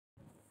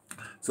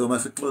So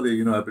Masixole,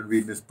 you know, I've been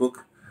reading this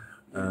book,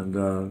 and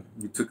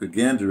you took a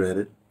gander at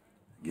it.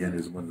 Gander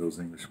is one of those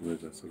English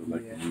words I sort of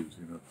like to use,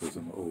 you know, because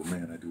I'm an old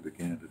man, I do the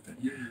gander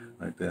thing,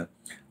 like that.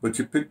 But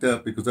you picked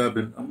up, because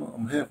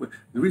I'm halfway,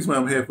 the reason why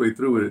I'm halfway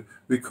through it,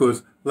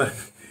 because, like,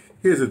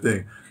 here's the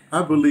thing.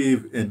 I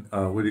believe in,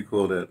 what do you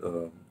call that,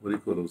 what do you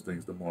call those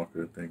things, the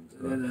marker things,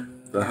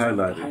 the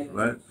highlighters,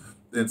 right?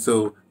 And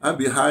so I'd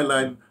be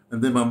highlighting,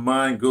 and then my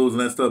mind goes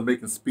and I start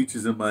making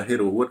speeches in my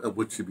head, or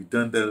what should be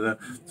done, da, da, da.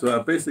 So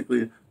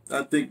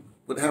I think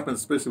what happens,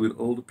 especially with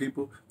older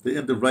people, they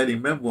end up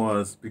writing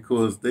memoirs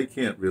because they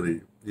can't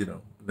really, you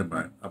know, never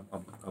mind.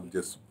 I'm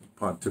just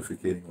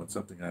pontificating on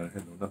something I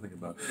know nothing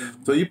about.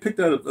 So you picked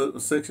out a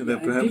section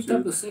that perhaps... I picked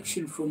up a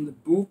section from the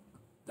book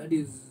that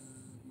is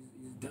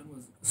done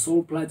with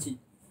Sol Plaatje.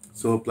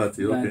 Sol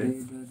Plaatje,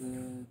 okay.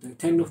 The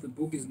title of the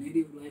book is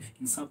Native Life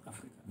in South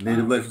Africa.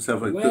 Native Life in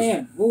South Africa.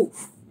 Where? Oh.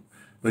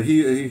 But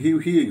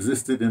he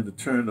existed in the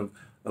turn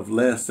of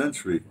last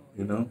century,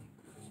 you know,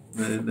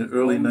 in the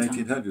early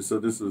 1900s. So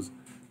this was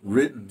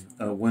written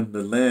when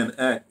the Land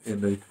Act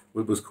in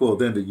what was called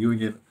then the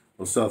Union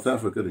of South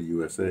Africa, the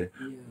USA.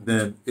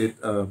 Then it,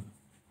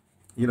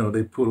 you know,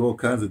 they put all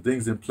kinds of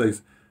things in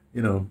place.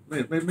 You know,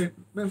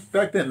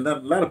 back then a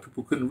lot of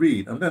people couldn't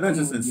read. I'm not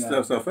just in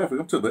South Africa.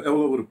 I'm talking about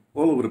all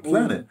over the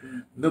planet.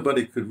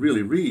 Nobody could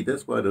really read.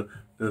 That's why the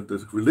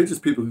religious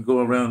people can go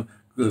around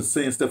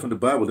saying stuff in the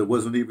Bible that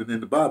wasn't even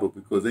in the Bible,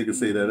 because they could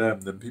say that,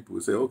 and then people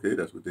would say, okay,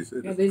 that's what they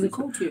said. Yeah, there's a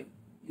quote here.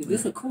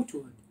 There's a quote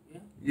to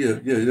it. Yeah,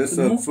 that's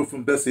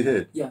from Bessie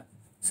Head. Yeah,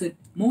 said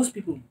most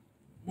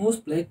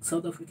Black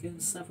South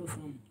Africans suffer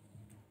from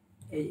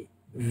a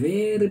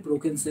very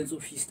broken sense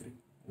of history.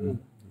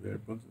 Very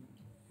broken.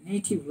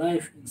 Native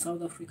life in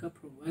South Africa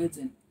provides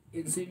an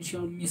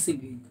essential missing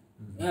link.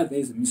 Yeah, there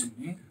is a missing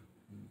link.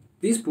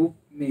 This book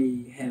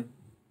may have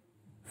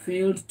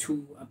failed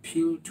to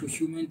appeal to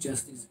human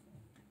justice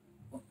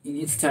in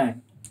its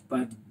time,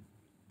 but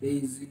there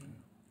is in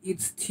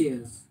its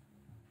tears,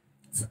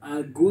 its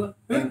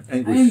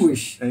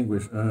anguish,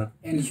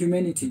 and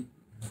humility,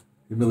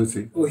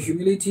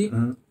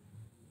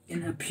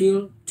 an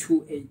appeal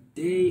to a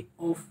day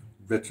of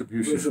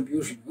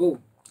retribution. Oh,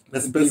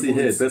 that's Bessie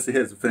Head. Bessie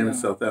Head's a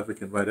famous South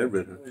African writer. I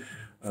read her.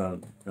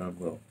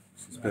 Well,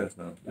 she's passed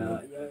now.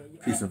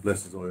 Peace and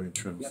blessings on her in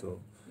trim. So.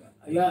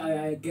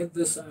 I get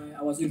this.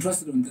 I was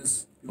interested in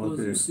this because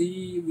you see,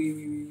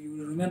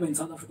 you remember in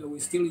South Africa we're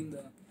still in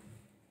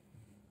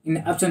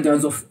the ups and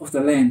downs of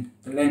the Land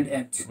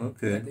Act.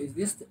 Okay. There's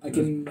this. I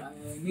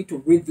need to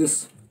read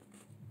this.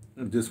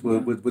 And just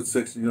what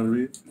section you want to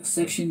read? The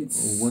section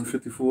it's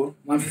 154.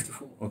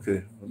 154.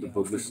 Okay. The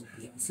book. Let's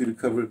see the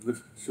cover.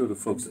 Let's show the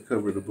folks the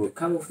cover of the book. The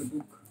cover of the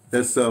book.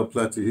 That's Sol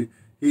Plaatje.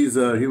 He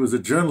was a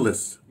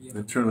journalist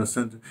in Turner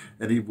Center,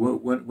 and he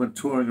went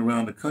touring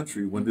around the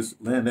country when this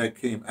Land Act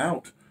came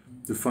out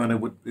to find out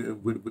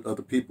with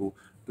other people,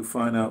 to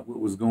find out what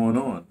was going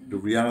on, the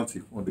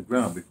reality on the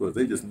ground, because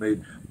they just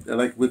made,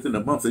 like within a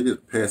month, they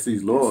just passed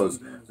these laws,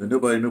 and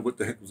nobody knew what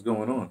the heck was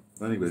going on.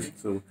 Anyway,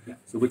 so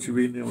what you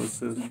reading there? What it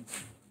says?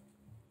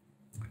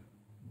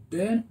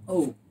 Then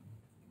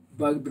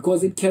but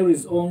because it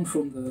carries on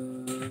from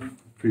the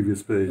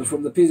previous page.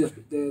 From the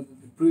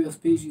previous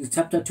page is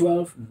chapter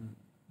 12.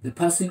 The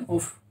passing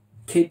of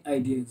Cape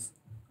ideals.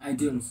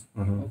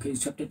 Okay,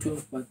 it's chapter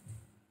 12, but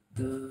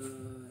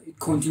it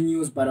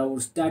continues. But I will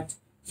start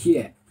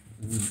here.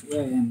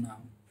 Where I am now.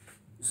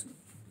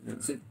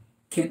 So,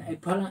 can a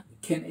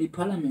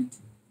parliament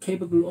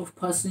capable of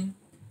passing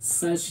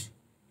such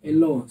a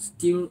law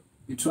still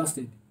be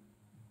trusted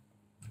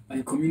by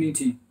a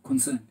community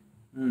concerned?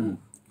 You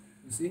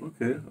see?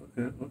 Okay.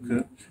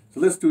 So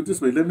let's do it this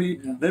way. Let me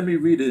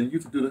read it, and you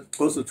can do the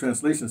closer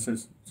translation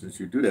since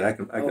you do that.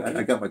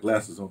 I got my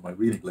glasses on, my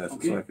reading glasses,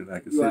 so I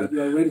can see that.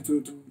 You are ready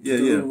to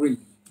read.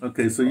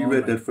 Okay, so you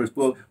read that first.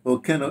 Well,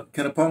 can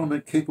a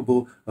parliament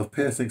capable of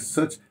passing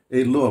such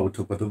a law, we'll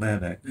talk about the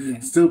Land Act,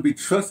 still be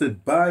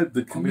trusted by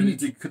the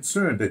community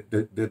concerned that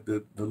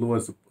the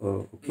laws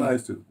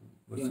applies to?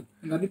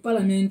 Ngabe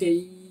parliament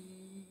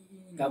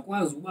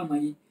ingakwazi ukuba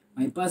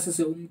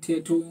mayipasise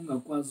umthetho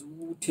ongakwazi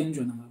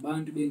ukuthenjwa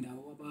nabantu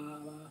bendawo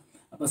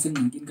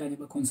abasengxakini kanye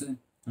abaconcerned.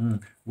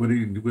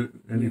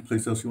 Any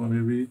place else you want me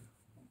to read?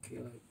 Okay,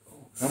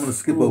 I'm going to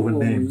skip over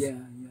names.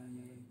 Yeah.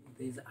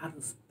 There's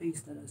other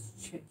space that I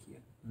check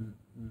here.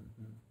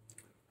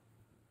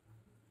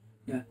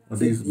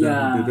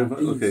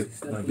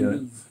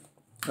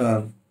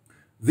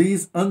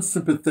 These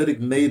unsympathetic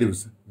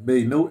natives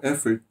made no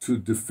effort to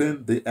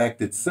defend the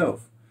act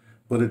itself,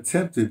 but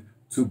attempted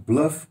to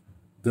bluff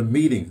the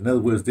meetings. In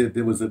other words,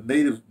 there was a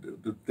native,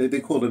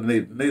 they called it a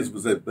native. The natives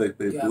was the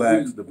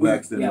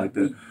blacks didn't like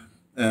that.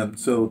 And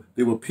so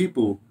there were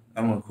people,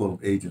 I don't want to call them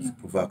agents,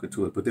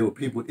 provocateurs, but there were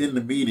people in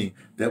the meeting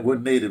that were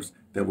natives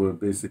that were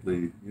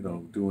basically, you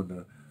know,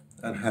 doing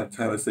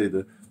how I say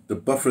the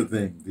buffer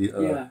thing, the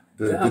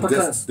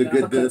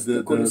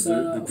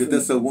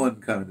Gadessa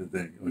one kind of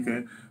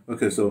thing.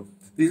 Okay. So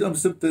these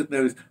unsympathetic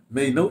natives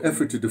made no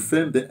effort to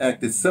defend the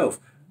act itself,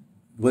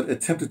 but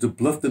attempted to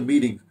bluff the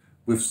meeting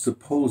with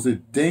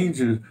supposed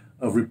danger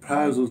of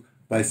reprisals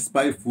by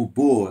spiteful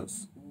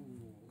boors.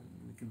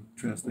 You can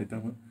translate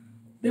that one.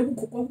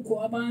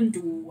 Kwakukho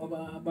abantu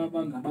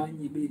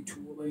abangabanye bethu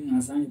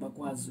abangazange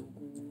bakwazi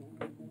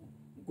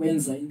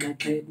ukwenza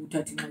inxaxheba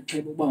uthatha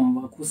inxaxheba uba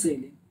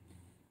mabakhusele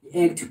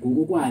i-act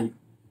ngokokwayo.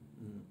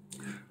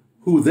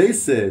 Who they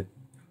said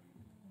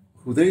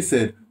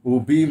will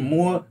be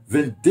more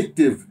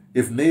vindictive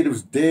if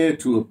natives dare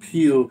to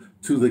appeal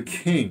to the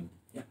king.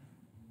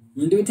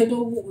 Into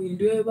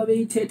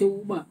babeyithethe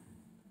ukuba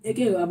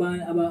eke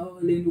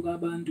lento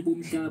kabantu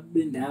bomhlaba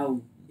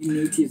bendawo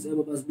i-natives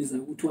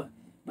abasibiza ukuthiwa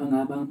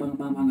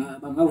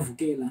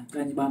bangavukela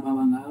kanye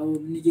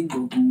bangawunika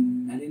ingxoxo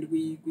nalento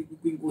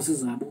kwiinkosi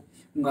zabo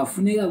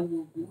kungafuneka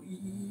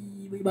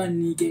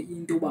ibanike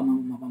into uba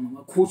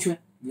makhutshwe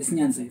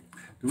ngesinyanzelo.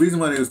 The reason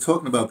why he was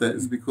talking about that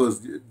is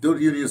because the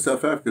Union of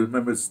South Africa,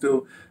 remember, it's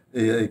still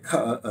a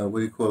what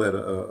do you call that,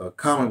 a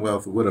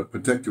commonwealth or whatever,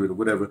 protectorate or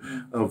whatever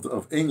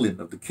of England,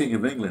 of the King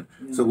of England.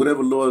 So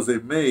whatever laws they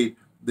made,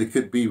 they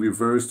could be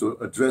reversed or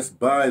addressed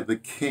by the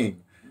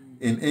king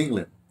in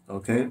England.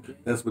 Okay?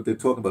 That's what they're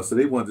talking about. So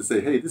they wanted to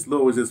say, hey, this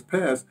law was just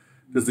passed.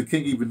 Does the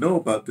king even know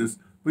about this?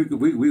 We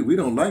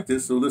don't like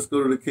this, so let's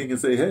go to the king and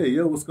say, hey,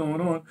 yo, what's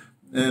going on?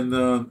 And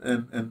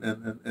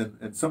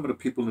some of the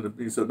people in the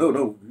meeting said,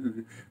 no,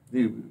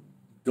 you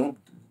don't.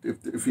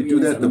 If you do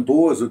that, the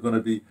Boers are going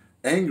to be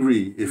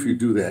angry if you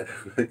do that.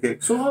 Okay.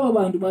 So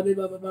abantu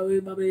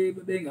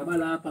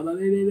babengabalapha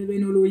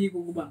benoloyiko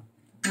ukuba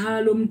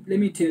nalo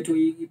lemithetho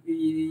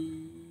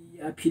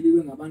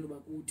aphiliwe ngabantu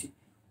bakuthi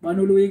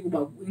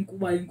banoloyiko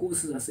ukuba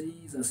inkosi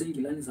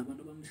zasengilani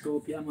zabantu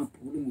abamhlophe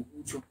amabhulu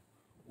ngokutsho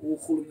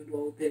urhulumente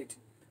wawuphethe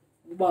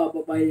uba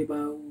baye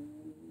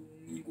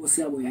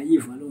inkosi yabo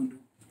yayiva loo nto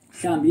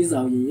mhlawumbi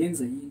izawuye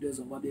yenza into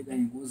ezawubabeka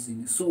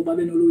engozini so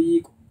babe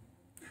noloyiko.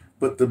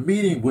 But the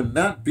meeting would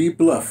not be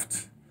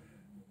bluffed.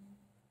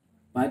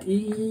 But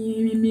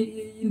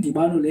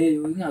indibano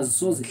leyo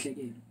ingazisoze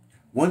ihlekelwe.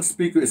 One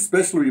speaker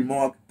especially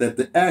remarked that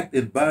the act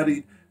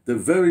embodied the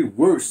very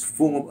worst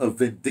form of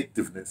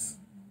vindictiveness.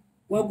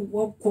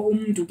 Kwakho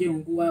umuntu ke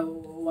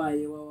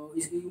ngokuwaye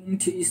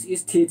umthi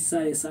isithethi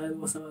saza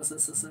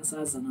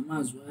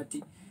namazwi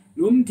athi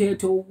lo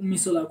mthetho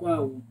ukumisola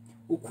kwawo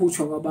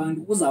ukhutshwa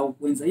kwabantu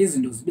uzawukwenza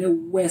izinto zibe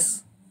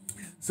worse.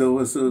 So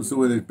what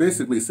they're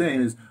basically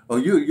saying is, oh,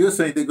 you're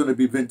saying they're going to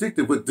be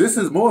vindictive, but this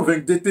is more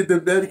vindictive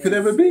than that it could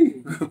ever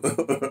be.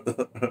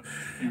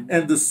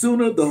 And the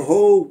sooner the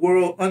whole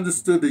world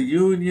understood the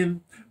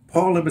Union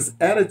Parliament's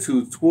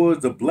attitude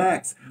towards the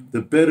blacks,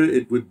 the better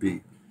it would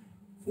be.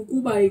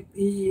 Ukuba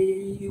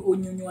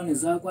onyonywane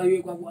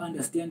zakwaye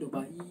kwaku-understand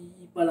uba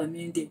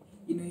iparlamente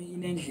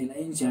inendlela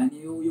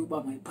enjani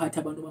yokuba mayiphathe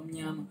abantu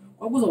abamnyama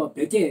kwakuzawuba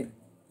bhetere.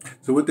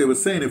 So what they were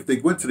saying, if they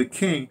went to the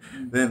king,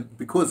 then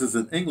because it's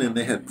in England,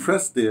 they had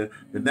press there,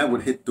 then that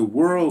would hit the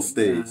world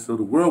stage. So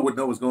the world would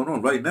know what's going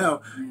on. Right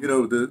now, you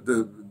know,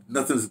 the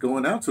nothing's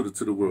going out to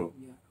the world.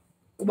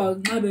 Kuba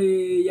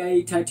nxabe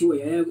yayithathiwe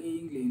yaya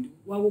eEngland,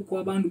 kwakukho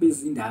abantu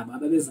bezindaba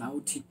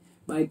ababezawuthi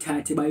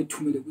bayithathe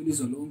bayithumele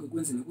kwilizwe lonke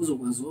kwenzele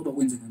kuzokwaziwa uba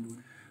kwenzeka ntoni.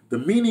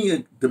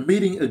 The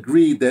meeting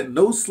agreed that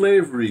no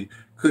slavery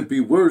could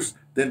be worse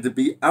than to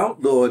be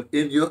outlawed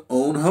in your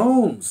own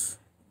homes.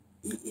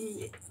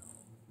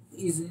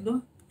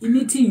 Izinto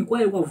imeeting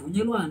kwaye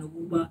kwavunyelwana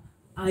ukuba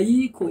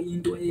ayikho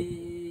into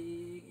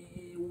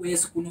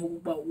wesi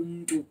kunokuba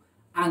umuntu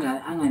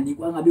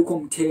angabikho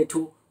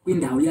mthetho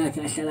kwindawo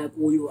yakhe ahlala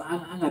kuyo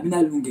angabi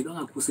nalungelo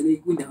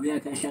angakhuseleki kwindawo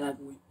yakhe ahlala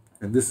kuyo.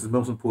 And this is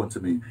most important to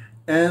me.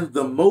 And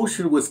the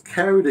motion was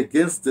carried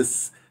against the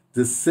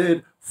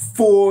said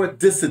 4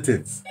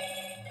 dissidents.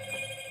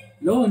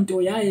 Loo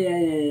nto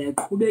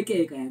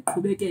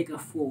yaqhubekeka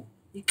for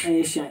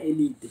ixesha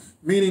elide.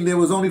 Meaning there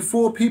was only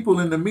 4 people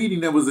in the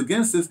meeting that was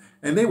against this,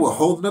 and they were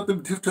holding up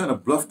them, trying to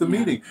bluff the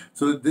meeting.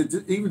 So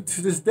even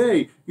to this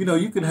day, you know,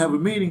 you can have a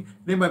meeting,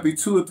 there might be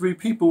 2 or 3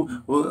 people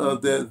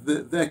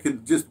that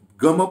can just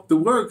gum up the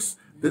works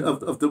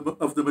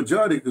of the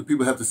majority, because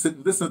people have to sit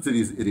and listen to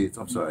these idiots.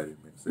 I'm sorry, I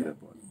didn't mean to say that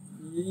part.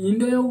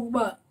 Into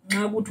yokuba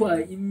nxa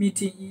kuthiwa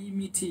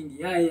i-meeting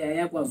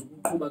yakwazi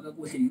ukuqhuba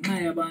kakuhle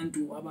ngenxa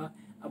yabantu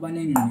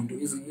abanengqondo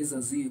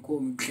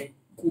ezazingekho nhle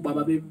kuba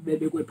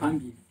babekwe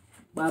phambili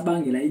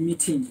babangela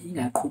i-meeting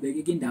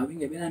ingaqhubekeki indawo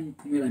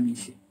ingebenamiphumela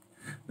mihle.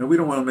 Now, we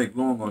don't want to make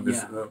long on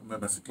this,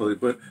 Masixole,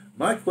 but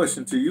my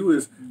question to you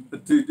is,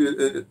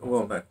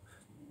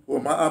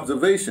 my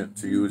observation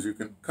to you is, you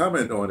can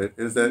comment on it,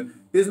 is that,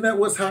 isn't that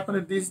what's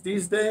happening these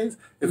days?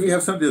 If you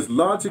have something that's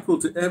logical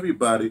to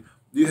everybody,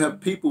 you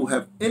have people who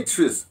have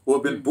interests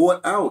or been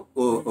bought out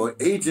or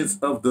agents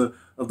of the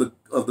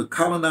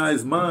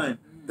colonized mind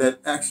that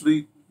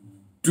actually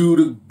do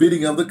the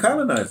bidding of the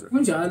colonizer.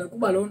 Kunjalo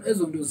kuba lona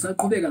ezonto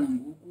zisaqhubeka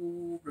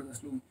nangoku Brother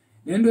Sloan.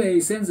 Lento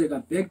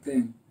yayisenzeka back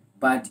then,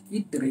 but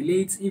it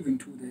relates even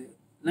to the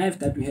life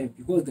that we have,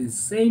 because the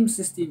same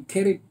system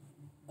carried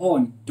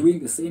on doing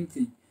the same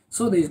thing.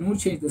 So there is no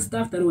change. The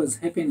stuff that was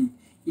happening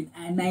in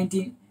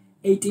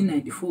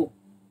 1894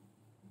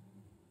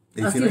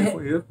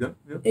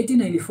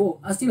 1894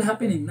 are still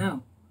happening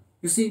now.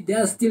 You see, they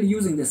are still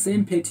using the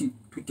same pattern.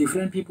 to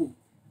different people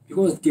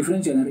because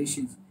different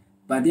generations,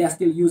 but they are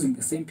still using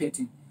the same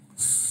pattern.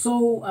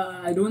 So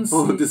I don't see.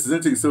 Oh, this is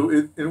interesting. So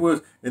it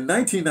was in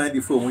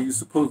 1994 when you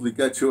supposedly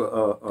got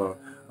your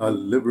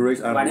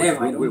liberation. I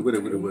don't know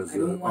whatever it was,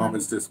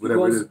 armistice,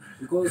 whatever it is.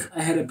 Because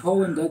I had a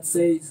poem that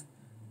says,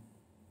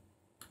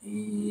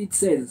 it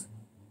says,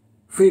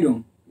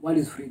 freedom. What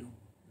is freedom?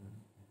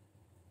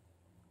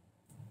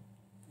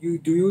 Do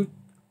you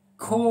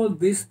call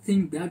this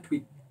thing that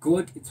we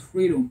got its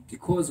freedom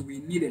because we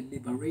needed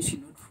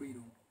liberation, not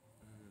freedom?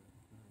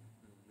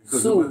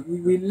 So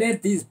we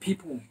let these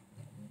people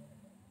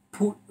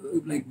put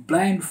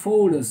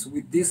blindfold us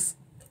with this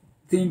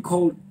thing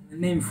called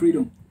name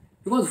freedom,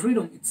 because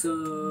freedom, it's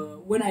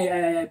when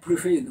I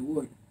prefer the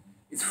word,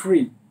 it's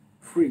free,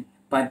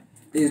 but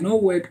there is no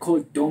word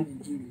called dumb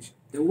in English.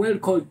 The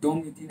word called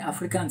dumb in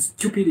Afrikaans,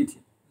 stupidity.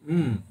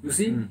 You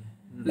see,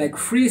 like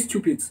free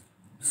stupids.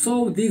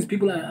 So these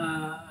people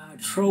are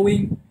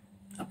throwing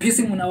a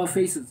piercing on our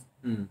faces.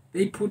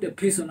 They put a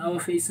piece on our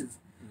faces,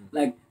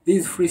 like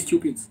these free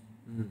stupids.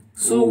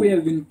 So we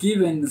have been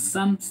given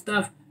some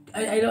stuff.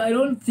 I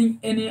don't think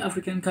any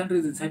African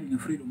countries is having a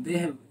freedom. They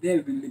have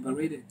been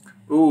liberated.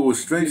 Oh,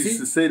 strange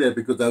to say that,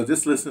 because I was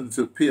just listening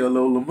to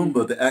P.L.O.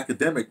 Lumumba, the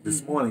academic,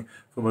 this morning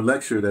from a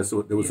lecture that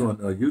was on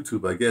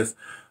YouTube, I guess,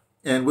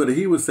 and what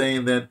he was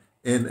saying that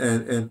in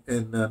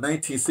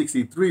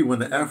 1963, when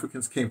the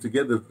Africans came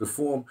together to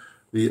form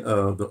the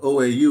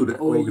OAU, the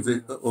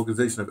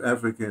Organization of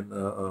African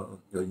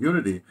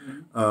Unity.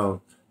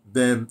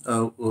 Then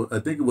I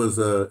think it was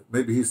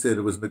maybe he said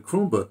it was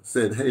Nkrumah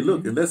said, "Hey,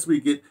 look, unless we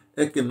get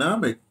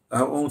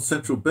our own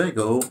central bank,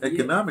 our own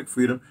economic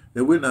freedom,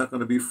 then we're not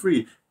going to be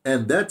free."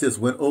 And that just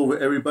went over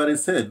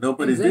everybody's head.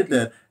 Nobody did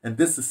that. And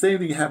this the same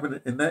thing happened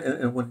in that.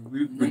 And when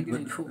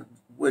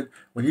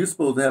you're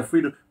supposed to have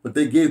freedom, but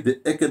they gave the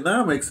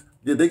economics.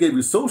 Yeah, they gave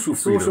you social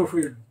freedom,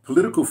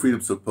 political freedom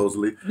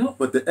supposedly. No.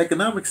 But the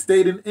economics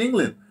stayed in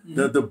England.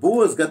 The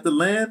Boers got the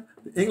land,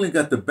 England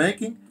got the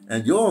banking,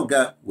 and y'all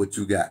got what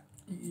you got.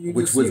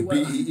 Which was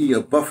BEE,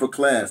 a buffer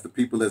class, the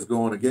people that's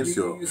going against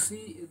you. You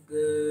see,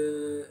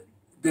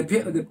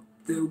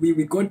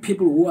 we got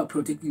people who are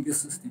protecting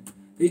this system.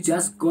 They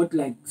just got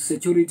like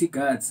security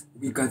guards.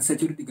 We got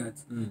security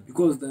guards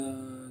because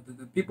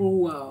the people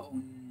who are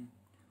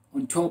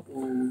on top,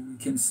 or we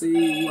can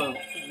say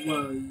who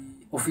are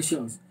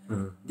officials,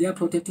 they are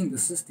protecting the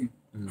system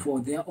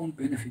for their own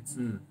benefits.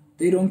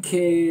 They don't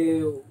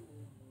care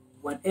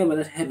whatever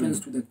that happens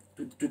to the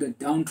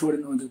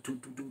downtrodden or to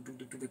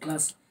the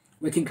class.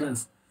 Working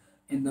class,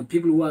 and the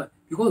people who are,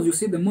 because you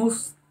see the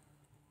most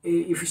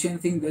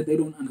efficient thing that they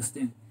don't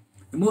understand,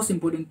 the most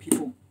important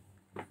people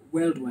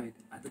worldwide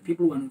are the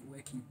people who are not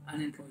working,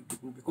 unemployed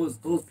people, because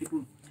those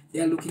people, they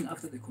are looking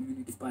after the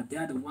community, but they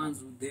are the ones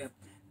who they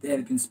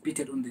have been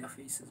spitted on their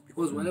faces,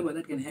 because whatever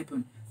that can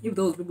happen, if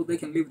those people, they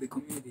can leave the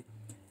community,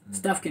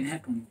 stuff can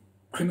happen,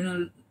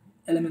 criminal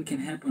element can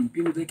happen,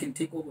 people, they can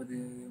take over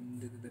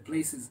the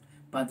places,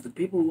 but the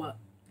people who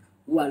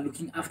are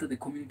looking after the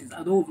communities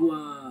are those who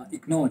are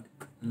ignored.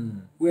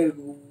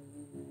 Well,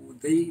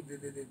 they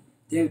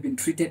have been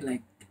treated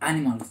like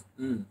animals.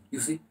 You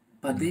see,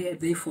 but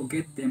they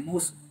forget the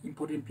most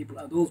important people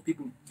are those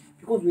people,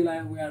 because we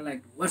are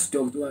like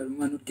watchdogs who are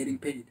not getting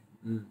paid.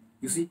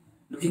 You see,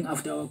 looking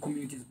after our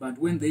communities, but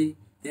when they're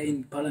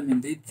in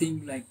parliament, they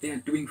think like they are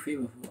doing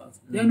favors for us.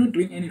 They are not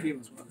doing any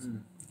favors for us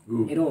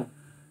at all.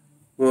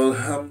 Well,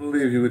 I'm gonna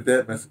leave you with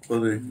that,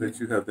 Masixole, that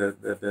you have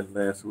that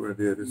last word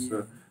there. This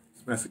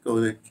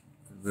Masixole,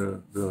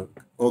 the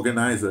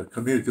organizer,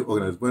 community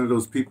organizer, one of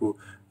those people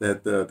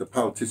that the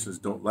politicians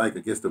don't like. I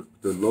guess the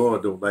law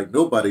don't like.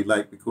 Nobody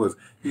like, because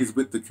he's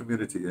with the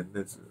community, and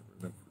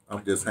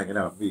I'm just hanging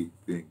out. Me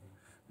being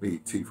me,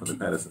 T from the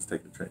Pattersons,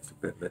 taking the train to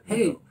bed.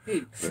 Hey.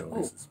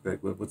 What's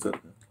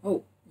up, man?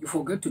 Oh, you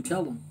forgot to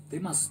tell them. They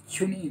must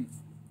tune in.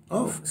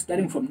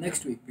 Starting from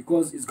next week,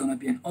 because it's gonna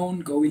be an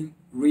ongoing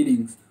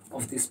readings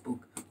of this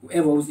book.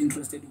 Whoever who's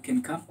interested, you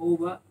can come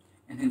over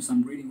and have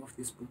some reading of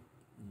this book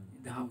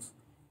in the house.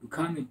 You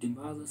come at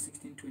Dimbaza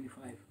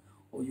 1625,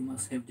 or you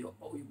must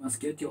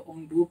get your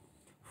own book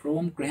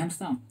from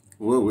Grahamstown.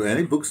 Well,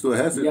 any bookstore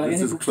has it.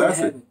 This is a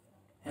classic.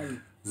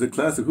 It's a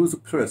classic. Who's the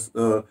press?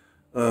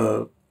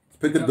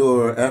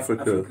 Picador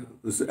Africa.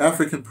 It's an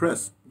African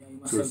press,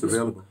 so it's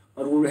available.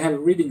 But we will have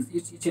readings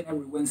each and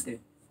every Wednesday.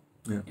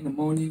 In the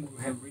morning,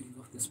 we'll have readings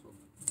of this book.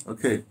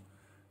 Okay.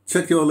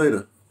 Check y'all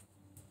later.